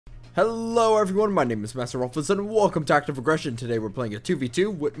Hello everyone, my name is Masterofroflness and welcome to Act.Of.Aggression. Today we're playing a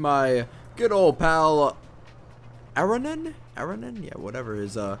 2v2 with my good old pal Aronon? Yeah, whatever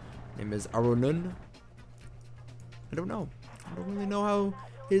his name is. Aronon? I don't know. I don't really know how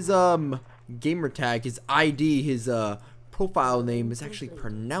his gamer tag, his ID, his profile name is actually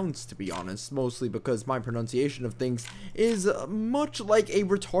pronounced, to be honest. Mostly because my pronunciation of things is much like a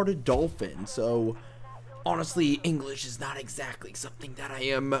retarded dolphin, so honestly, English is not exactly something that I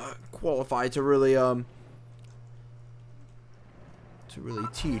am qualified to really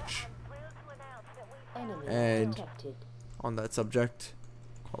teach. And on that subject,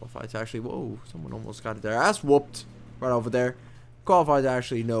 qualified to actually, whoa, someone almost got their ass whooped right over there. Qualified to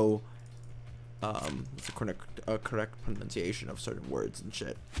actually know the correct pronunciation of certain words and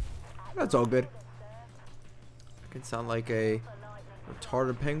shit. That's all good. I can sound like a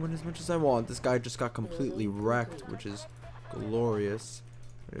retarded penguin as much as I want. This guy just got completely wrecked, which is glorious.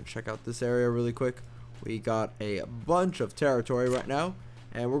 We're gonna check out this area really quick. We got a bunch of territory right now,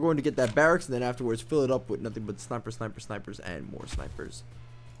 and we're going to get that barracks, and then afterwards fill it up with nothing but snipers, and more snipers.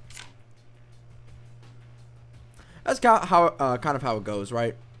 That's kind of how it goes,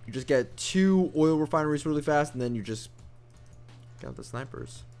 right? You just get 2 oil refineries really fast, and then you just get the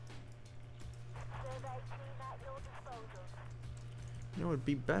snipers. You know, it'd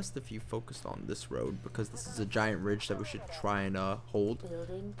be best if you focused on this road, because this is a giant ridge that we should try and hold.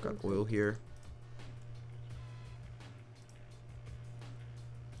 Got oil here.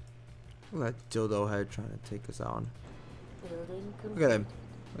 Look at that dildo head trying to take us on. Look at him.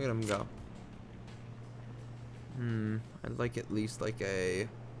 Look at him go. I'd like at least like a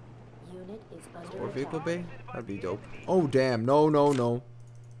support vehicle bay. That'd be dope. Oh damn! No, no, no.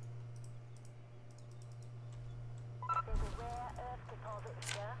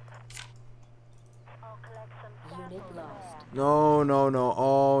 No, no, no.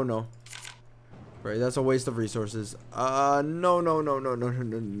 Oh no. Right, that's a waste of resources. No, no, no, no, no, no, no,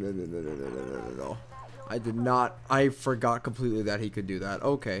 no, no, no, no, no, no, no. I did not. I forgot completely that he could do that.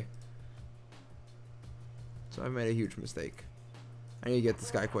 Okay. So I made a huge mistake. I need to get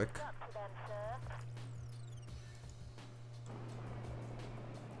this guy quick.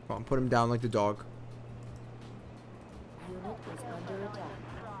 Come on, put him down like the dog.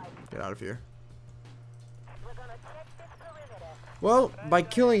 Get out of here. Well, by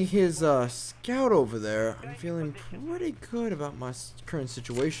killing his scout over there, I'm feeling pretty good about my current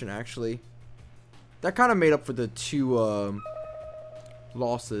situation, actually. That kind of made up for the 2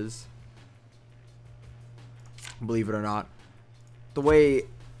 losses. Believe it or not. The way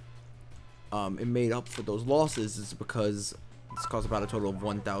it made up for those losses is because this cost about a total of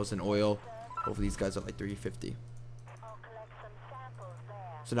 1,000 oil. Hopefully these guys are like 350.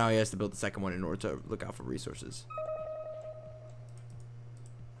 So now he has to build the second one in order to look out for resources.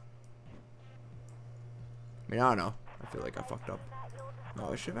 I mean, I don't know. I feel like I fucked up.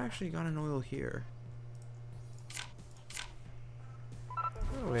 No, I should have actually gotten oil here.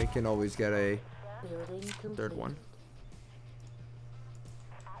 Oh, we can always get a third one.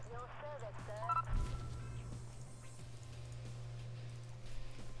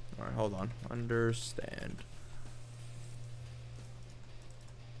 Alright, hold on. Understand.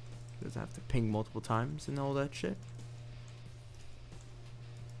 Does it have to ping multiple times and all that shit?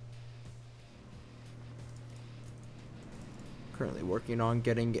 Currently working on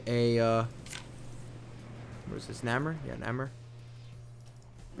getting a where's this, Nammer? Yeah, Nammer.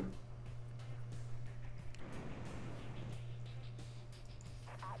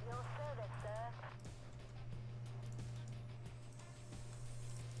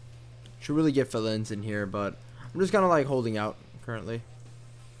 Should really get fill-ins in here, but I'm just kind of like holding out currently.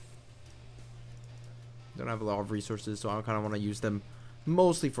 Don't have a lot of resources, so I kind of want to use them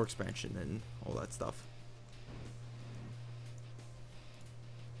mostly for expansion and all that stuff.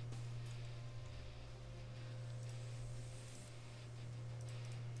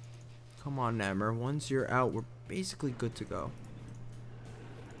 Come on, Nammer. Once you're out, we're basically good to go.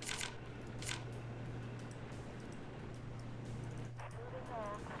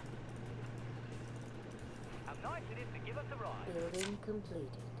 Building completed.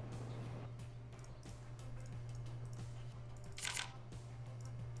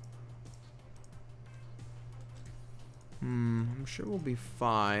 I'm sure we'll be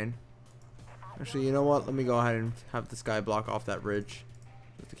fine. Actually, you know what? Let me go ahead and have this guy block off that ridge.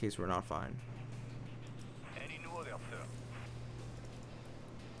 Just in case we're not fine. Any new order, sir?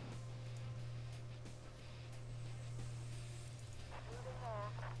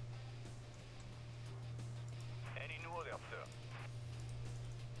 Any new order, sir?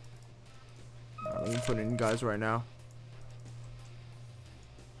 Let me put in guys right now.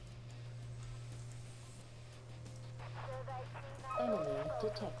 Enemy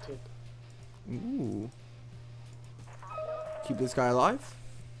detected. Ooh. Keep this guy alive.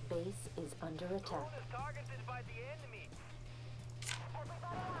 Base is under attack. Targeted by the enemy.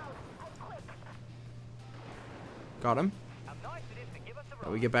 Got him. How nice it is to give us a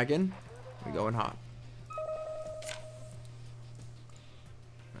Now we get back in. We going hot.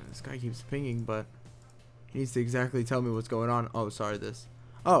 Man, this guy keeps pinging, but he needs to exactly tell me what's going on. Oh, sorry, this.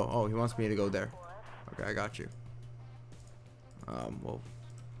 Oh, he wants me to go there. Okay, I got you. Well,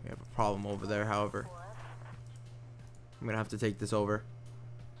 we have a problem over there, however. I'm gonna have to take this over.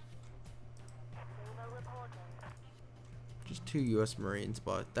 Just 2 U.S. Marines,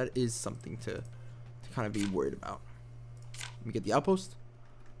 but that is something to kind of be worried about. Let me get the outpost.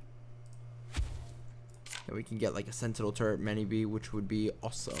 Then we can get like a sentinel turret mini B, which would be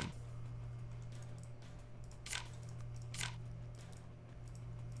awesome.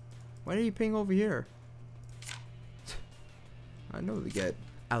 Why did he ping over here? I know they get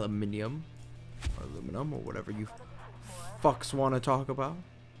aluminium or aluminum or whatever you fucks want to talk about.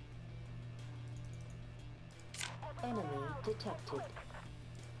 Enemy detected.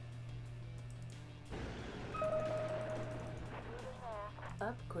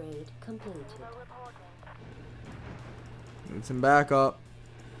 Upgrade completed. Need some backup.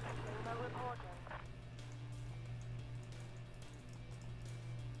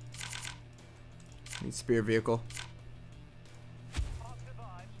 Need spear vehicle.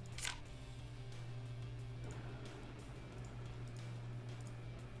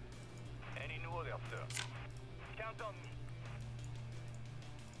 Any new orders, sir? Count on me.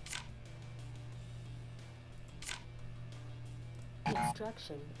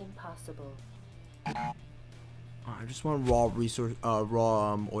 Extraction impossible. I just want raw resource,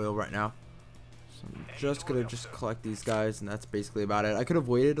 oil right now. So I'm just gonna collect these guys, and that's basically about it. I could have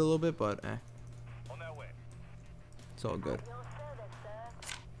waited a little bit, but On their way. it's all good.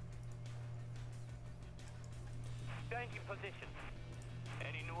 Tank in position.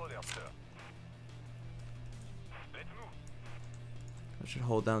 Any new orders, sir? Let's move. I should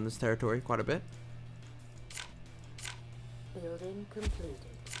hold down this territory quite a bit. Building completed.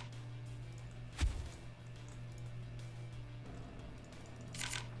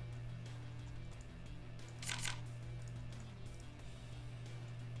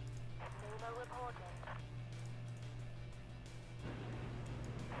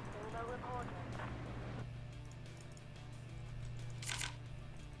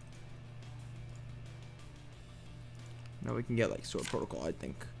 Now we can get like sword protocol, I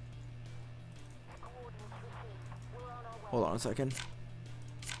think. Hold on a second.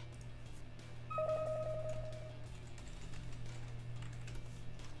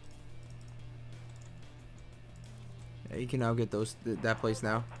 Yeah, you can now get those that place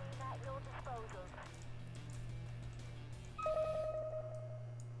now.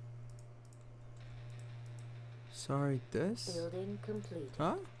 Sorry, this? Building complete.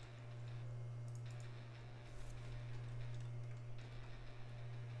 Huh?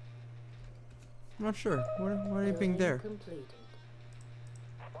 I'm not sure. What are you being there? Completed.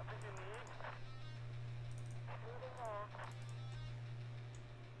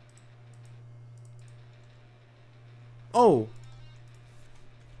 Oh!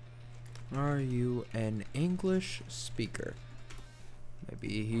 Are you an English speaker?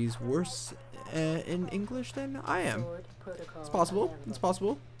 Maybe he's worse in English than I am. It's possible. It's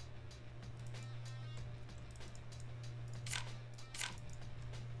possible.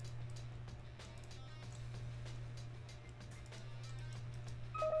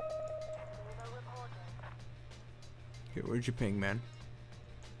 Okay, where'd you ping, man?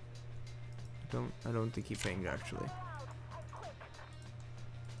 I don't think he pinged actually.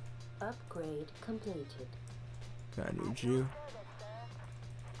 Upgrade completed. Okay, I need you.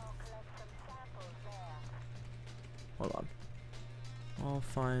 Hold on. I'll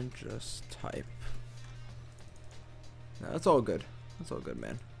find just type. No, that's all good. That's all good,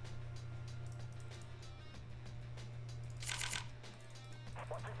 man.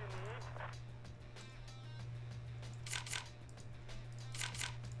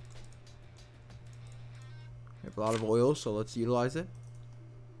 We have a lot of oil, so let's utilize it.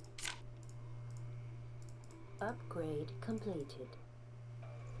 Upgrade completed.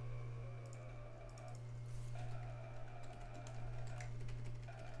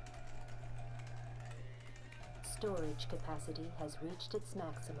 Storage capacity has reached its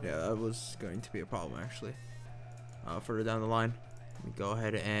maximum. Yeah, that was going to be a problem actually. Further down the line, let me go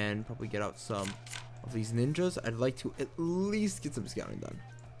ahead and probably get out some of these ninjas. I'd like to at least get some scouting done.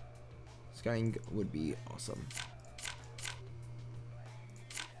 Scouting would be awesome.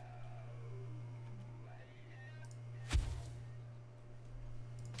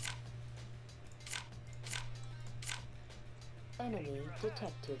 Enemy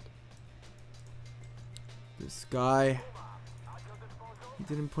detected. This guy, he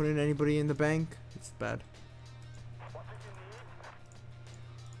didn't put in anybody in the bank. It's bad.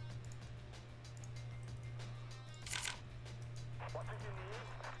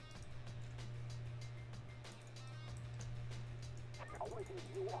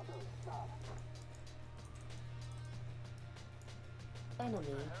 Enemy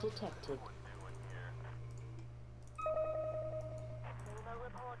detected.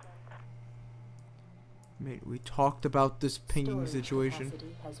 Mate, we talked about this pinging Storage situation.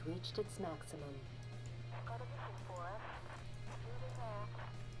 capacity has reached its maximum.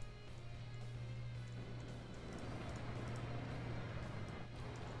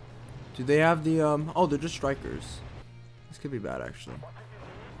 Do they have the oh, they're just strikers. This could be bad actually.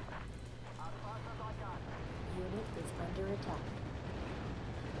 Unit is under attack.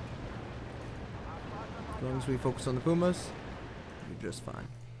 As long as we focus on the Pumas, we're just fine.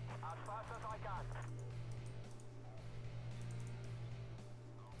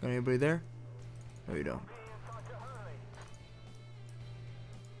 Got anybody there? No, you don't.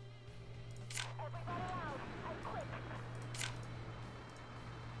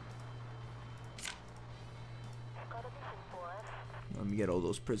 Let me get all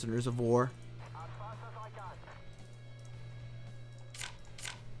those prisoners of war.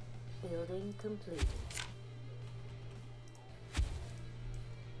 Building completed.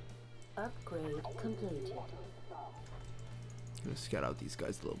 Upgrade completed. Gonna scout out these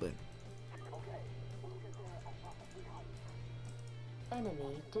guys a little bit.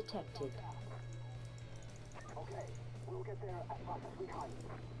 Enemy detected.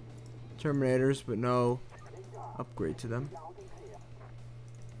 Terminators, but no upgrade to them.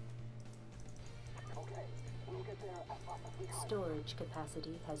 Storage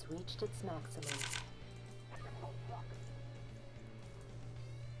capacity has reached its maximum.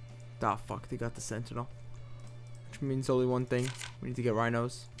 Ah, fuck, they got the Sentinel. Which means only one thing. We need to get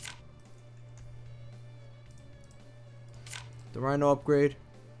rhinos. The rhino upgrade.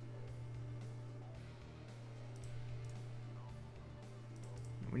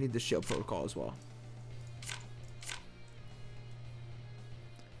 We need the shield protocol as well.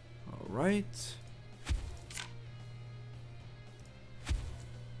 Alright.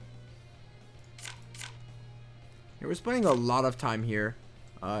 Yeah, we're spending a lot of time here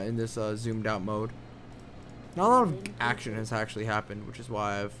in this zoomed out mode. Not a lot of action has actually happened, which is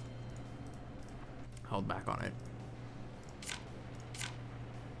why I've held back on it.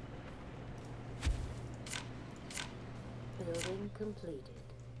 Building completed.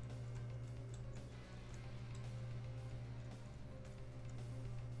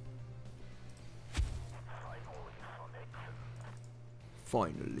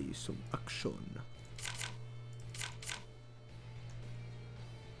 Finally, some action.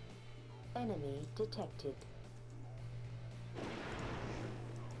 Enemy detected.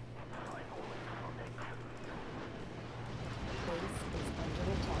 Base is under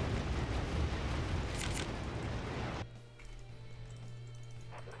attack.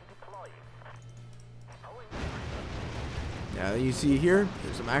 Yeah, you see here,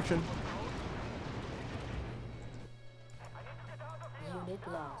 there's some action. Unit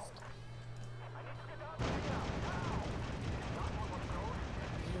lost.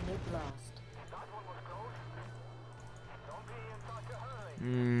 Unit lost.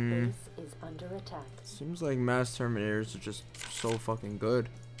 Base is under attack. Seems like mass terminators are just so fucking good.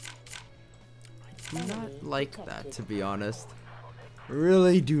 I do not like that, to be honest.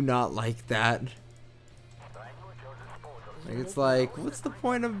 Really do not like that. Like, it's like, what's the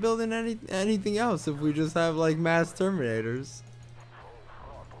point of building anything else if we just have like mass terminators?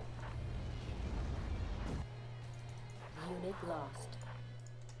 Unit lost.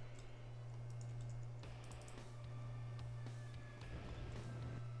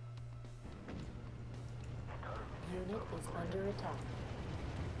 Unit is under attack.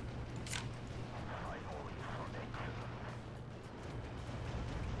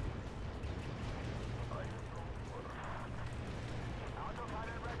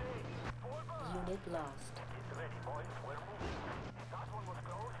 Unit lost.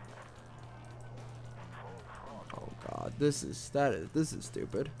 Oh god, this is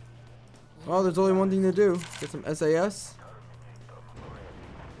stupid. Well, there's only one thing to do. Get some SAS.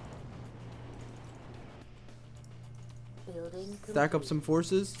 Building Stack up some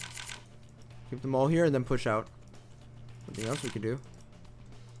forces. Keep them all here and then push out. Nothing else we can do.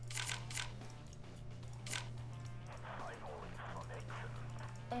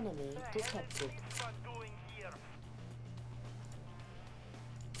 Enemy detected.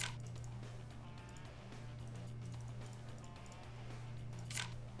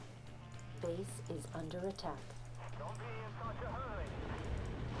 Base is under attack. Don't be in such a hurry.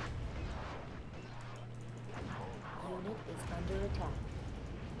 Unit is under attack.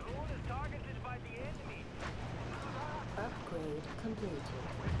 Drone is targeted by the enemy. Upgrade completed.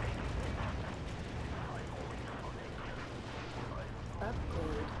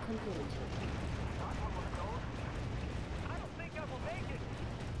 Upgrade completed. I don't think I will make it.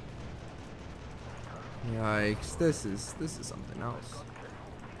 Yikes! This is something else.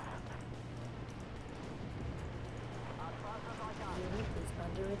 Unit is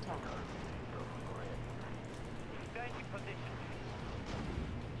under attack. Changing position.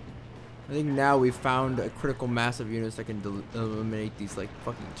 I think now we've found a critical mass of units that can eliminate these like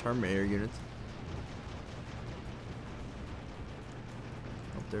fucking Terminator units.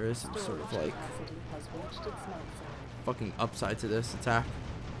 Hope there is some sort of like Capacity has reached its maximum. fucking upside to this attack.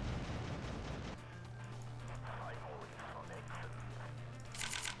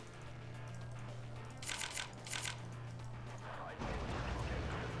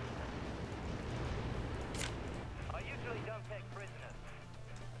 I usually don't take prisoners.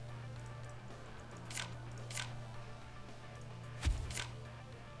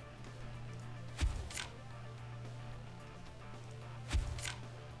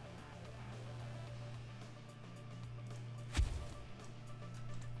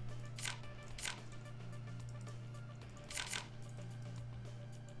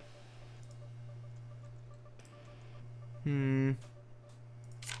 Hmm. As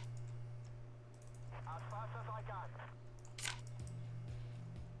fast as I can.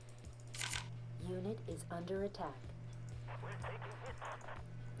 Unit is under attack. We're taking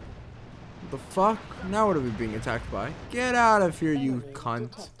hits. The fuck? Now what are we being attacked by? Get out of here, you Enemy cunt.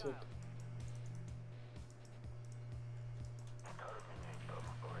 detected.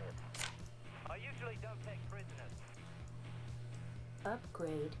 I usually don't take prisoners.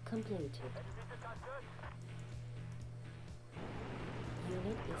 Upgrade completed.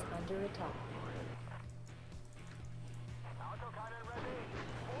 Unit is under attack.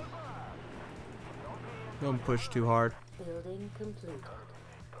 Don't push too hard. Building completed.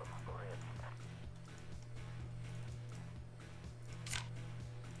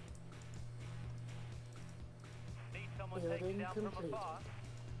 Need someone taking Building down from completed. afar.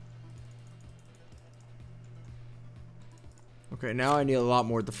 Okay, now I need a lot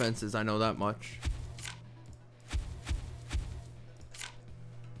more defenses. I know that much.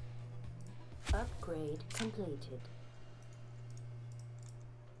 Upgrade completed.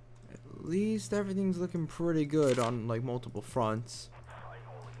 At least everything's looking pretty good on like multiple fronts.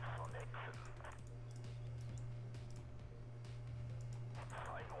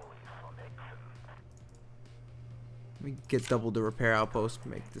 We get double the repair outpost,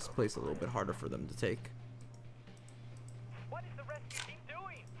 make this place a little bit harder for them to take. What is the rescue team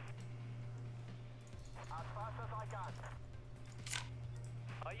doing? As fast as I can.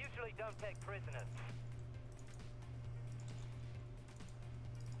 I usually don't take prisoners.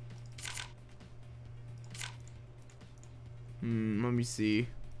 Let me see.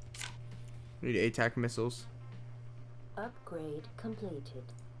 Need ATAC missiles. Upgrade completed.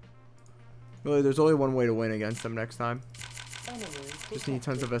 Really, there's only one way to win against them next time. Enemy Just need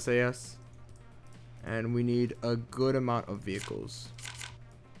tons detected. of SAS. And we need a good amount of vehicles.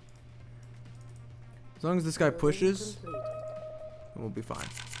 As long as this guy Building pushes, completed. we'll be fine.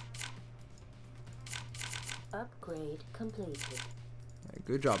 Upgrade completed. Alright,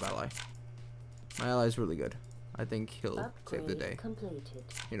 good job, ally. My ally's really good. I think he'll save the Upgrade day. completed.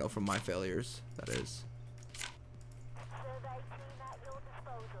 You know, from my failures, that is.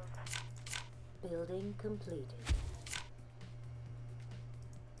 Building completed.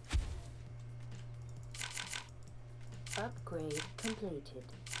 Upgrade completed.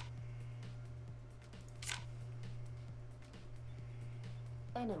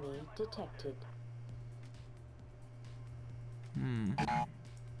 Enemy detected.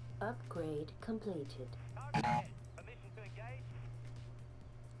 Upgrade completed. Target. Permission to engage.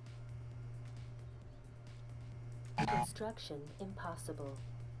 Construction impossible.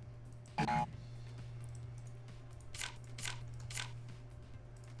 What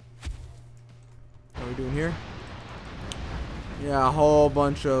are we doing here? Yeah, a whole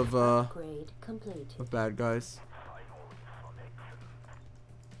bunch of Upgrade completed. bad guys.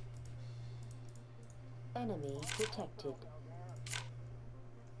 Enemy detected.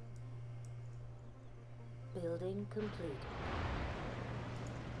 Building complete.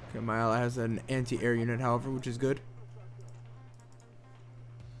 Okay, my ally has an anti-air unit, however, which is good.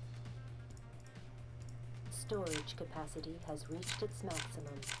 Storage capacity has reached its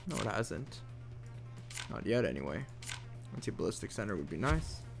maximum. No, it hasn't. Not yet, anyway. Anti-ballistic center would be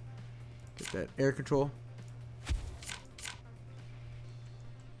nice. Get that air control.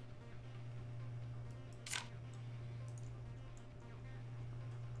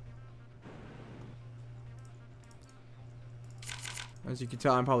 As you can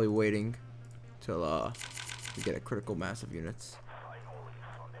tell, I'm probably waiting till we get a critical mass of units.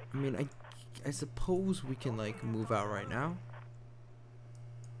 I mean, I suppose we can like move out right now.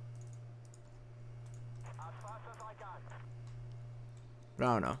 But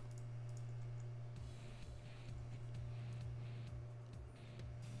I don't know.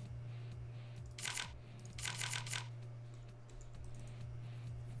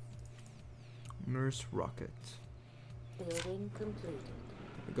 Nurse rocket. Building completed.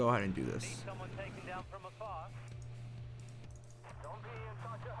 Go ahead and do this. See someone taken down from afar? Don't be in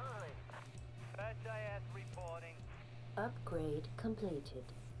such a hurry. SAS reporting. Upgrade completed.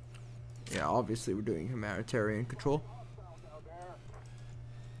 Yeah, obviously we're doing humanitarian control.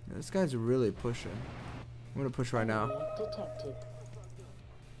 Yeah, this guy's really pushing. I'm gonna push right now. Enemy detected.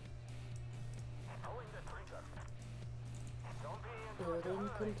 Building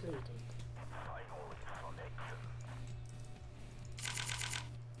completed.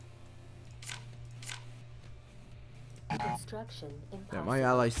 Construction impossible. Yeah, my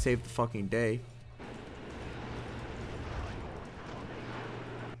ally saved the fucking day.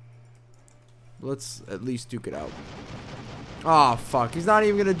 Let's at least duke it out. Oh fuck, he's not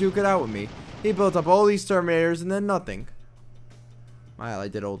even gonna duke it out with me. He built up all these Terminators and then nothing. My ally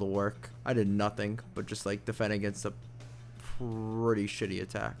did all the work. I did nothing but just like defend against a pretty shitty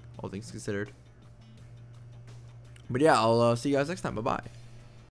attack, all things considered. But yeah, I'll see you guys next time. Bye bye.